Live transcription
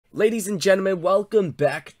Ladies and gentlemen, welcome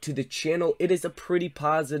back to the channel. It is a pretty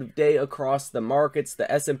positive day across the markets.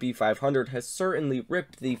 The S&P 500 has certainly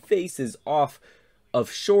ripped the faces off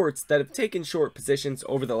of shorts that have taken short positions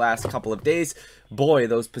over the last couple of days. Boy,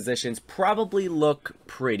 those positions probably look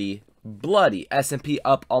pretty bloody. S&P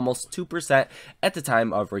up almost 2% at the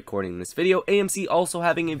time of recording this video. AMC also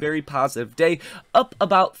having a very positive day, up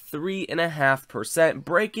about 3.5%,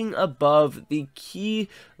 breaking above the key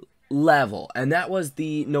level, and that was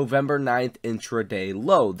the November 9th intraday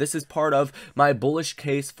low. This is part of my bullish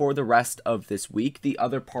case for the rest of this week. The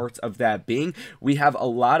other parts of that being, we have a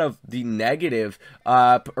lot of the negative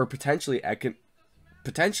or potentially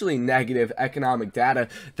negative economic data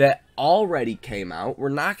that already came out. We're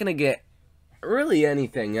not going to get really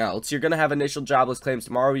anything else. You're going to have initial jobless claims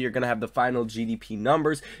tomorrow. You're going to have the final GDP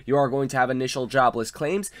numbers. You are going to have initial jobless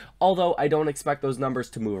claims, although I don't expect those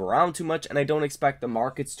numbers to move around too much, and I don't expect the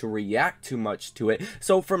markets to react too much to it.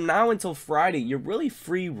 So from now until Friday, you're really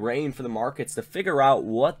free reign for the markets to figure out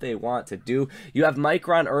what they want to do. You have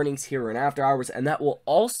Micron earnings here in after hours, and that will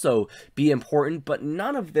also be important, but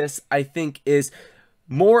none of this, I think, is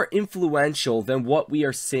more influential than what we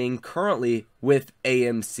are seeing currently with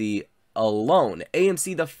AMC alone.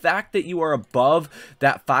 AMC, the fact that you are above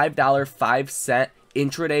that $5.05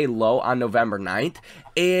 intraday low on November 9th,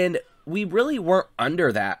 and we really weren't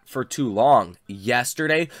under that for too long.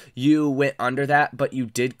 Yesterday, you went under that, but you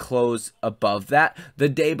did close above that. The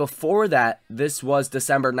day before that, this was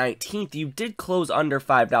December 19th, you did close under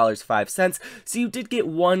 $5.05, so you did get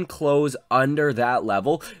one close under that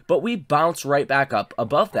level, but we bounced right back up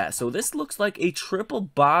above that. So this looks like a triple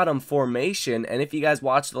bottom formation, and if you guys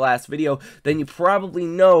watched the last video, then you probably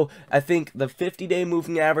know, I think the 50-day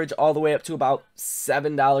moving average all the way up to about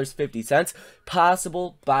 $7.50,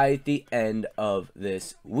 possible by the end of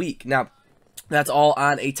this week. Now, that's all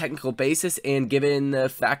on a technical basis, and given the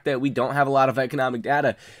fact that we don't have a lot of economic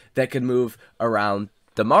data that could move around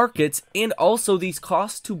the markets, and also these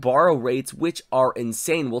cost to borrow rates, which are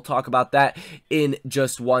insane. We'll talk about that in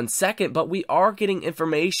just 1 second, but we are getting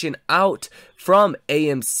information out from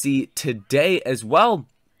AMC today as well.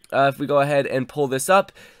 If we go ahead and pull this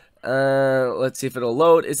up, let's see if it'll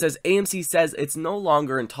load. It says AMC says it's no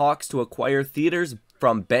longer in talks to acquire theaters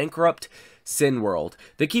from bankrupt Cineworld.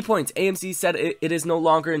 The key points: AMC said it is no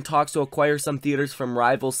longer in talks to acquire some theaters from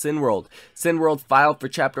rival Cineworld. Cineworld filed for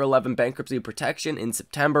Chapter 11 bankruptcy protection in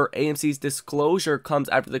September. AMC's disclosure comes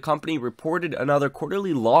after the company reported another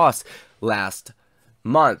quarterly loss last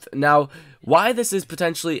month. Now, why this is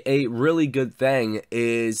potentially a really good thing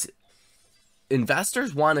is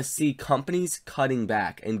investors want to see companies cutting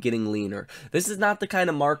back and getting leaner. This is not the kind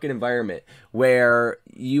of market environment where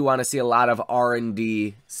you want to see a lot of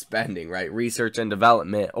R&D spending, right? Research and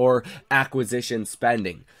development or acquisition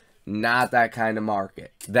spending. Not that kind of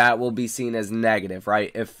market. That will be seen as negative,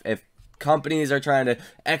 right? If companies are trying to,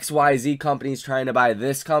 XYZ companies trying to buy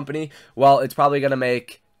this company, well, it's probably going to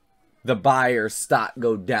make the buyer's stock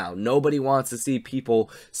go down. Nobody wants to see people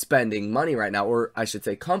spending money right now, or I should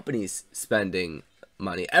say companies spending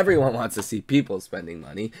money. Everyone wants to see people spending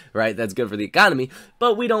money, right? That's good for the economy,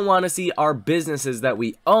 but we don't want to see our businesses that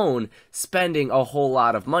we own spending a whole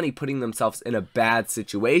lot of money, putting themselves in a bad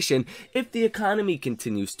situation if the economy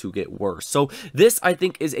continues to get worse. So this, I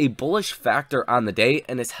think, is a bullish factor on the day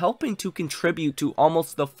and is helping to contribute to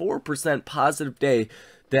almost the 4% positive day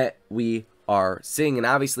that we are seeing. And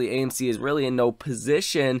obviously AMC is really in no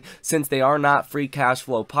position, since they are not free cash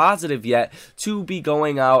flow positive yet, to be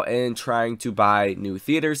going out and trying to buy new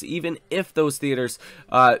theaters, even if those theaters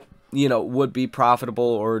you know, would be profitable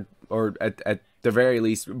or at the very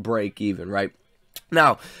least break even, right?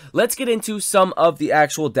 Now, let's get into some of the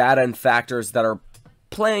actual data and factors that are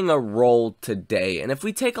playing a role today. And if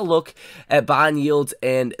we take a look at bond yields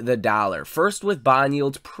and the dollar, first with bond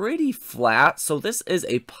yields pretty flat, so this is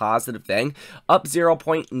a positive thing, up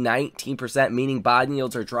 0.19%, meaning bond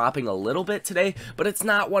yields are dropping a little bit today, but it's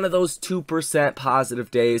not one of those 2%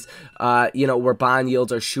 positive days, you know, where bond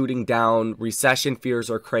yields are shooting down, recession fears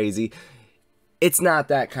are crazy. It's not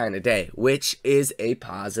that kind of day, which is a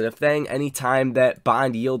positive thing. Anytime that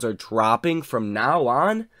bond yields are dropping from now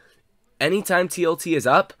on, anytime TLT is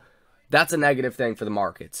up, that's a negative thing for the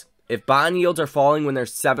markets. If bond yields are falling when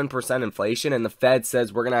there's 7% inflation and the Fed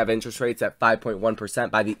says we're going to have interest rates at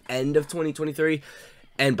 5.1% by the end of 2023,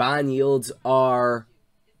 and bond yields are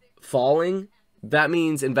falling, that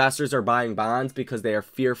means investors are buying bonds because they are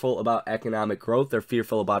fearful about economic growth. They're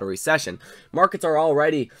fearful about a recession. Markets are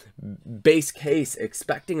already base case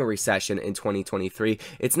expecting a recession in 2023.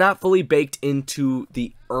 It's not fully baked into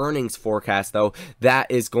the earnings forecast, though. That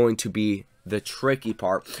is going to be the tricky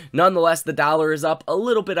part. Nonetheless, the dollar is up a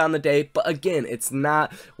little bit on the day, but again, it's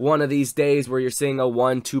not one of these days where you're seeing a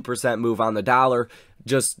 1-2% move on the dollar,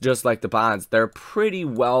 just like the bonds. They're pretty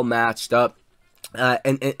well matched up,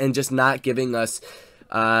 and just not giving us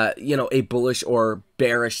you know, a bullish or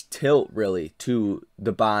bearish tilt really to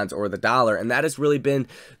the bonds or the dollar. And that has really been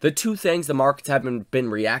the two things the markets have been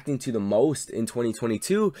reacting to the most in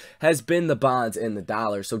 2022 has been the bonds and the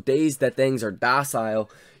dollar. So days that things are docile,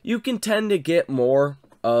 you can tend to get more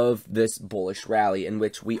of this bullish rally, in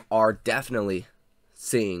which we are definitely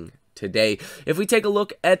seeing today. If we take a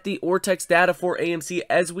look at the Ortex data for AMC,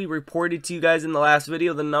 as we reported to you guys in the last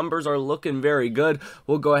video, the numbers are looking very good.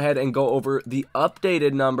 We'll go ahead and go over the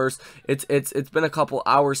updated numbers. It's been a couple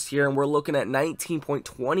hours here, and we're looking at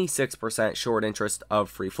 19.26% short interest of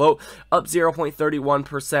free float, up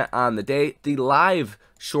 0.31% on the day. The live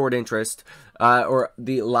short interest, or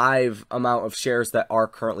the live amount of shares that are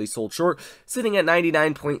currently sold short, sitting at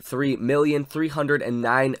 99.3 million,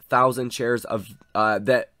 309,000 shares of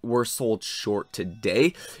that were sold short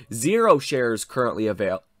today. 0 shares currently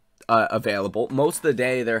available. Most of the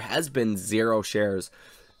day there has been 0 shares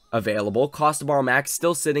available. Cost to borrow max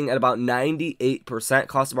still sitting at about 98%,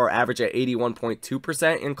 cost to borrow average at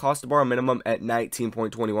 81.2%, and cost to borrow minimum at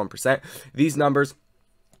 19.21%. These numbers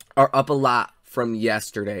are up a lot from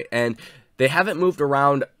yesterday, and they haven't moved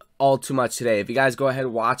around all too much today. If you guys go ahead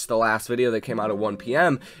and watch the last video that came out at 1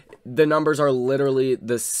 p.m., the numbers are literally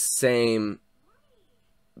the same,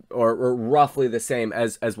 or roughly the same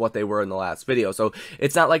as what they were in the last video. So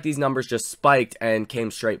it's not like these numbers just spiked and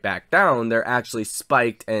came straight back down. They're actually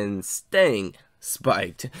spiked and staying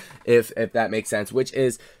spiked, if that makes sense, which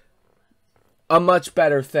is a much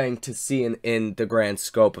better thing to see in the grand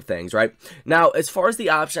scope of things, right? Now, as far as the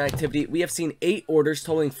option activity, we have seen 8 orders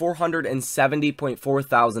totaling $470.4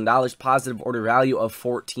 thousand, positive order value of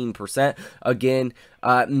 14%. Again,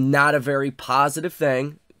 not a very positive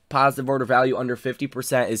thing. Positive order value under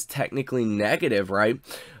 50% is technically negative, right?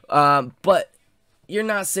 But you're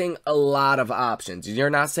not seeing a lot of options. You're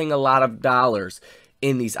not seeing a lot of dollars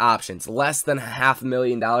in these options. Less than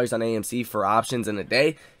 $500,000 on AMC for options in a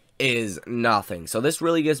day is nothing. So this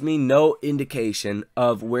really gives me no indication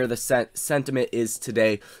of where the sentiment is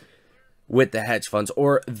today with the hedge funds,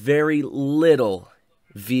 or very little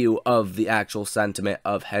view of the actual sentiment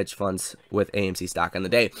of hedge funds with AMC stock on the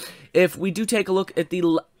day. If we do take a look at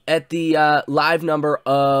the live number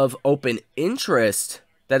of open interest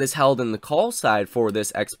that is held in the call side for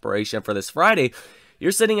this expiration for this Friday,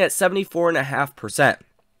 you're sitting at 74.5%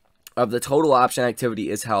 of the total option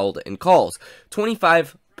activity is held in calls.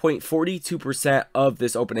 25.42% of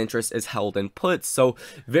this open interest is held in puts, so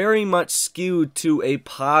very much skewed to a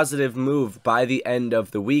positive move by the end of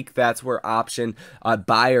the week. That's where option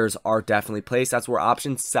buyers are definitely placed. That's where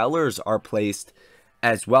option sellers are placed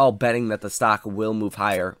as well, betting that the stock will move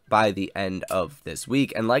higher by the end of this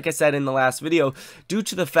week. And like I said in the last video, due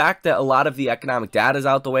to the fact that a lot of the economic data is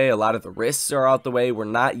out the way, a lot of the risks are out the way, we're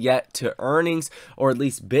not yet to earnings, or at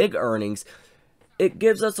least big earnings, it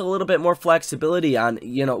gives us a little bit more flexibility on,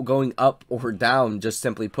 you know, going up or down, just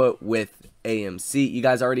simply put, with AMC. You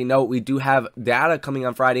guys already know we do have data coming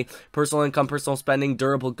on Friday: personal income, personal spending,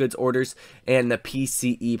 durable goods orders, and the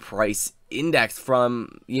PCE price index.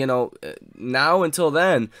 From, you know, now until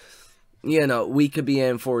then, you know, we could be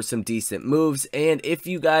in for some decent moves. And if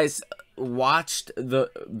you guys watched the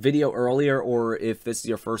video earlier, or if this is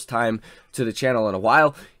your first time to the channel in a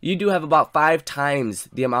while, you do have about 5 times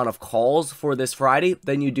the amount of calls for this Friday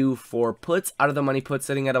than you do for puts. Out of the money puts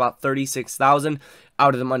sitting at about 36,000,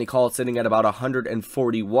 out of the money calls sitting at about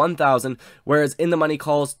 141,000, whereas in the money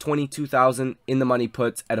calls 22,000, in the money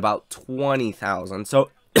puts at about 20,000.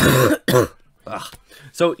 So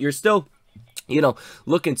so you're still, you know,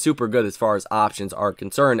 looking super good as far as options are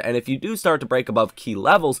concerned. And if you do start to break above key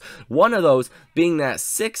levels, one of those being that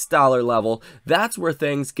 $6 level, that's where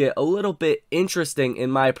things get a little bit interesting in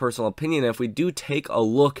my personal opinion. If we do take a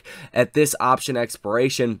look at this option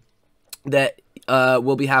expiration that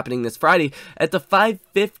will be happening this Friday, at the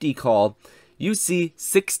 550 call, you see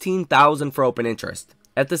 16,000 for open interest.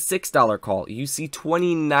 At the $6 call, you see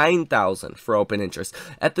 29,000 for open interest.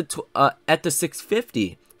 At the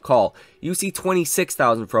 650 call, you see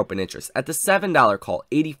 26,000 for open interest. At the $7 call,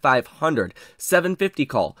 8,500. 750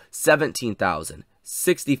 call, 17,000.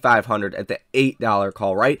 6,500 at the $8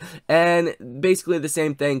 call, right? And basically the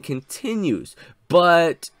same thing continues,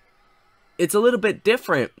 but it's a little bit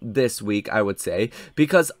different this week, I would say,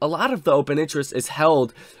 because a lot of the open interest is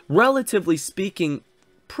held, relatively speaking,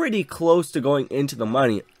 pretty close to going into the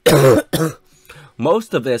money.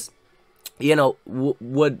 Most of this, you know,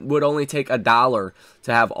 would only take $1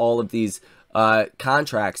 to have all of these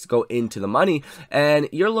contracts go into the money, and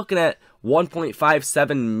you're looking at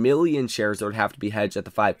 1.57 million shares that would have to be hedged at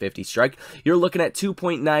the $5.50 strike. You're looking at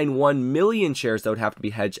 2.91 million shares that would have to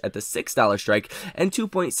be hedged at the $6 strike, and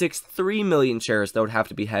 2.63 million shares that would have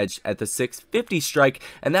to be hedged at the $6.50 strike,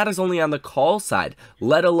 and that is only on the call side,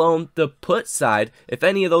 let alone the put side. If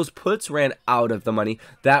any of those puts ran out of the money,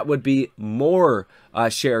 that would be more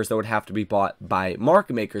shares that would have to be bought by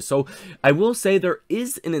market makers. So I will say there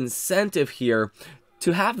is an incentive here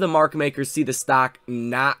to have the market makers see the stock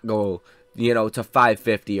not go, to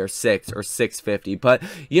 550 or 6 or 650. But,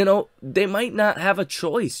 they might not have a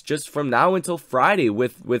choice just from now until Friday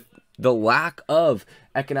with the lack of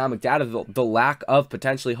economic data, the lack of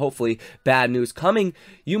potentially, hopefully, bad news coming.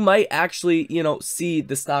 You might actually, see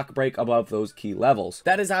the stock break above those key levels.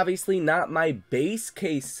 That is obviously not my base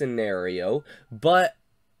case scenario, but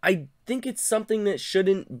I think it's something that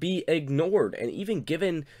shouldn't be ignored. And even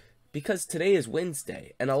given, because today is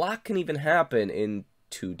Wednesday, and a lot can even happen in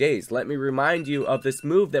 2 days. Let me remind you of this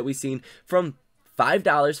move that we've seen from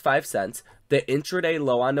 $5.05, the intraday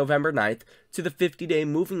low on November 9th, to the 50-day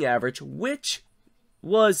moving average, which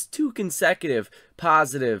was 2 consecutive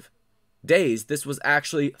positive days. This was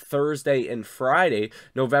actually Thursday and Friday,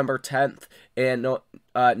 November 10th and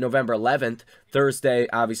November 11th. Thursday,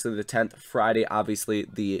 obviously the 10th, Friday, obviously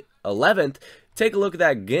the 11th. Take a look at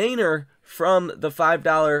that gainer from the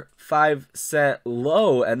 $5.05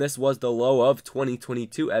 low, and this was the low of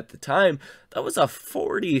 2022 at the time. That was a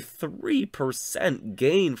 43%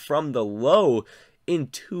 gain from the low in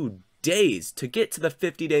 2 days to get to the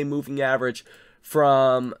 50-day moving average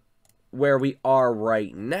from where we are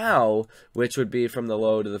right now, which would be from the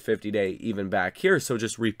low to the 50-day even back here. So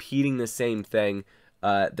just repeating the same thing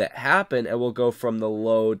that happened, and we'll go from the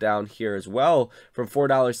low down here as well, from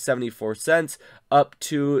 $4.74 up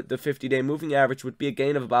to the 50-day moving average would be a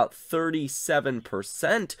gain of about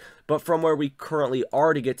 37%, but from where we currently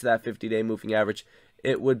are to get to that 50-day moving average,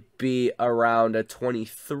 it would be around a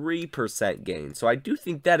 23% gain. So I do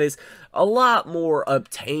think that is a lot more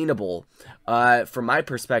obtainable from my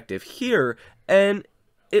perspective here, and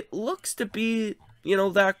it looks to be,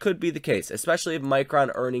 that could be the case, especially if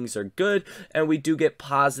Micron earnings are good and we do get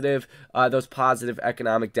positive, those positive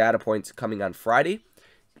economic data points coming on Friday.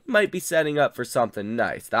 Might be setting up for something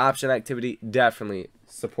nice. The option activity definitely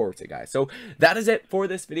supports it, guys. So that is it for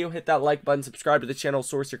this video. Hit that like button, subscribe to the channel,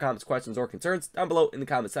 source your comments, questions, or concerns down below in the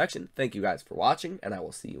comment section. Thank you guys for watching, and I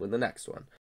will see you in the next one.